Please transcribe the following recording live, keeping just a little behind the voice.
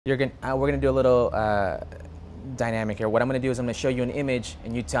Jurgen, we're going to do a little dynamic here. What I'm going to do is I'm going to show you an image,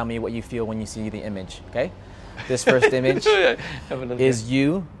 and you tell me what you feel when you see the image, okay? This first image is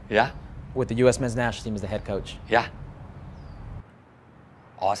you with the U.S. men's national team as the head coach. Yeah.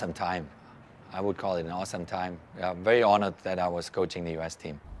 Awesome time. I would call it an awesome time. I'm very honored that I was coaching the U.S.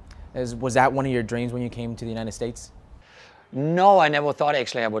 team. Was that one of your dreams when you came to the United States? No, I never thought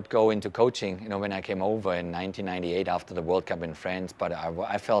actually I would go into coaching, when I came over in 1998 after the World Cup in France, but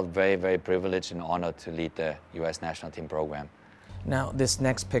I felt very, very privileged and honored to lead the U.S. national team program. Now, this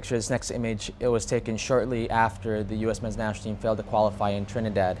next picture, this next image, it was taken shortly after the U.S. men's national team failed to qualify in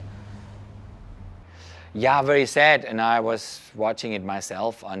Trinidad. Yeah, very sad, and I was watching it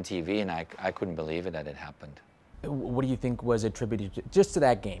myself on TV, and I couldn't believe it that it happened. What do you think was attributed just to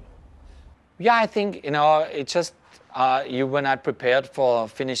that game? Yeah, I think, it just, you were not prepared for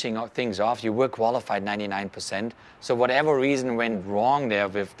finishing things off. You were qualified 99%. So whatever reason went wrong there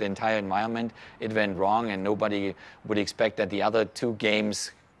with the entire environment, it went wrong, and nobody would expect that the other two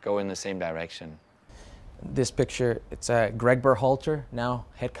games go in the same direction. This picture, it's Gregg Berhalter, now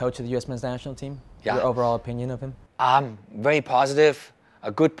head coach of the U.S. men's national team. Yeah. Your overall opinion of him? Very positive,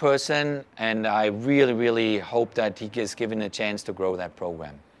 a good person, and I really, really hope that he gets given a chance to grow that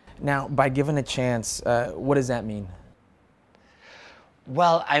program. Now, by given a chance, what does that mean?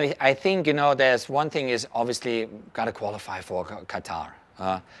 Well, I think, there's one thing is obviously got to qualify for Qatar.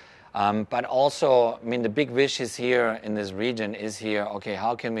 But also, the big wish is here in this region is here, okay,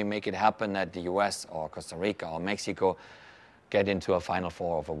 how can we make it happen that the US or Costa Rica or Mexico get into a Final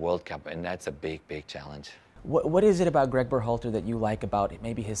Four of a World Cup? And that's a big, big challenge. What is it about Gregg Berhalter that you like about it?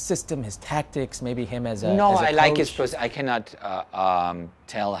 Maybe his system, his tactics, maybe him as a No, as a I coach? like his person. I cannot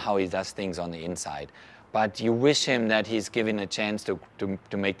tell how he does things on the inside. But you wish him that he's given a chance to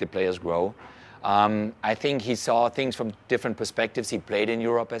make the players grow. I think he saw things from different perspectives. He played in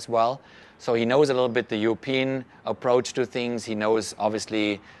Europe as well. So he knows a little bit the European approach to things. He knows,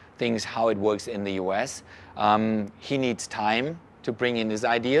 obviously, things, how it works in the US. He needs time to bring in his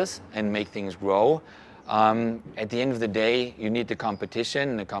ideas and make things grow. At the end of the day, you need the competition,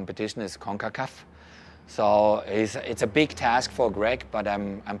 and the competition is CONCACAF. So it's a big task for Gregg, but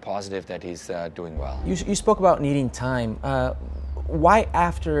I'm positive that he's doing well. You spoke about needing time. Why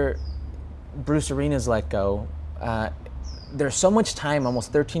after Bruce Arena's let go, there's so much time,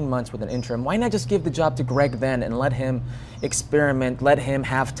 almost 13 months with an interim, why not just give the job to Gregg then and let him experiment, let him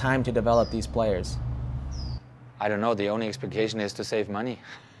have time to develop these players? I don't know, the only expectation is to save money.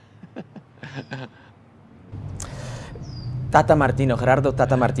 Tata Martino, Gerardo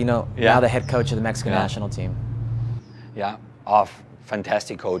Tata Martino, Yeah. now the head coach of the Mexican national team. Yeah,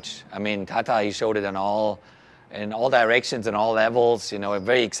 fantastic coach. Tata, he showed it in all directions and all levels.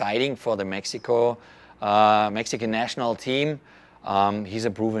 Very exciting for the Mexican national team. He's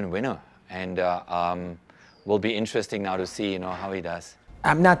a proven winner, and will be interesting now to see, how he does.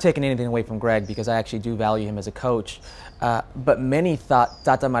 I'm not taking anything away from Gregg because I actually do value him as a coach. But many thought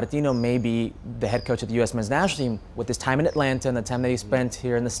Tata Martino may be the head coach of the U.S. men's national team with his time in Atlanta and the time that he spent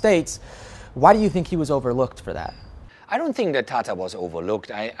here in the States. Why do you think he was overlooked for that? I don't think that Tata was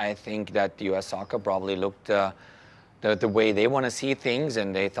overlooked. I think that the U.S. soccer probably looked the way they want to see things,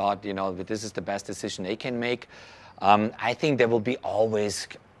 and they thought, that this is the best decision they can make. I think there will be always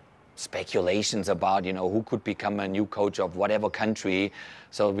speculations about, who could become a new coach of whatever country.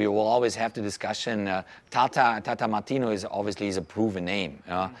 So we will always have the discussion. Tata Martino is obviously a proven name.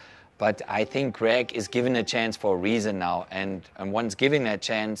 But I think Gregg is given a chance for a reason now. And once given that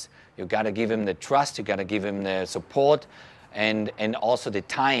chance, you got to give him the trust, you got to give him the support, and also the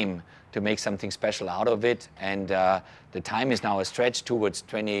time to make something special out of it. And the time is now a stretch towards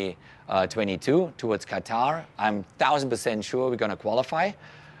 2022, towards Qatar. I'm 1000% sure we're going to qualify.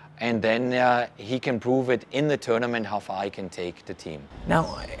 And then he can prove it in the tournament how far he can take the team.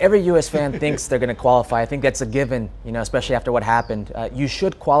 Now, every U.S. fan thinks they're going to qualify. I think that's a given, especially after what happened. You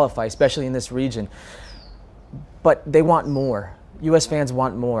should qualify, especially in this region. But they want more. U.S. fans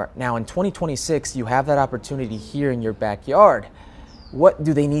want more. Now, in 2026, you have that opportunity here in your backyard. What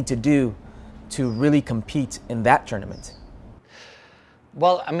do they need to do to really compete in that tournament?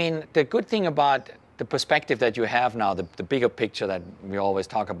 Well, the good thing about the perspective that you have now, the bigger picture that we always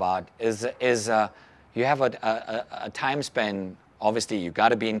talk about, is you have a time span. Obviously, you got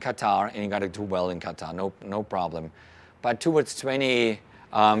to be in Qatar, and you got to do well in Qatar, no problem. But towards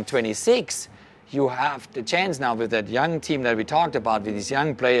 2026, you have the chance now with that young team that we talked about, with these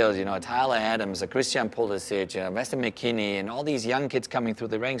young players, Tyler Adams, Christian Pulisic, Weston McKennie, and all these young kids coming through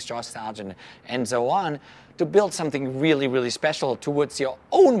the ranks, Josh Sargent, and so on, to build something really, really special towards your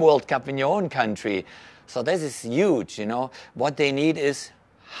own World Cup in your own country. So this is huge, What they need is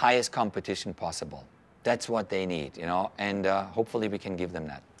highest competition possible. That's what they need, you know, and hopefully we can give them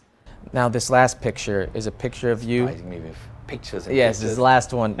that. Now, this last picture is a picture of you. Surprising me with pictures and yes, pictures. this is the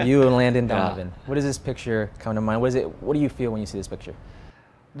last one. You and Landon Donovan. Yeah. What does this picture come to mind? What do you feel when you see this picture?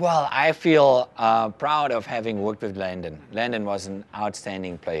 Well, I feel proud of having worked with Landon. Landon was an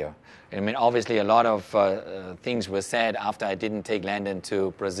outstanding player. I mean, obviously a lot of things were said after I didn't take Landon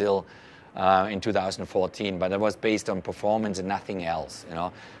to Brazil in 2014, but that was based on performance and nothing else, you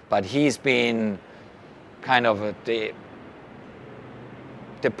know. But he's been kind of the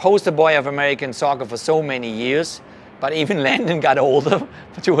poster boy of American soccer for so many years. But even Landon got older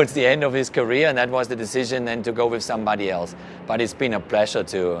towards the end of his career, and that was the decision then to go with somebody else. But it's been a pleasure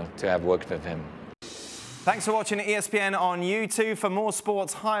to have worked with him. Thanks for watching ESPN on YouTube. For more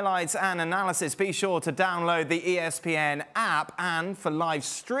sports highlights and analysis, be sure to download the ESPN app. And for live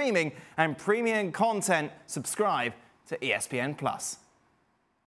streaming and premium content, subscribe to ESPN+.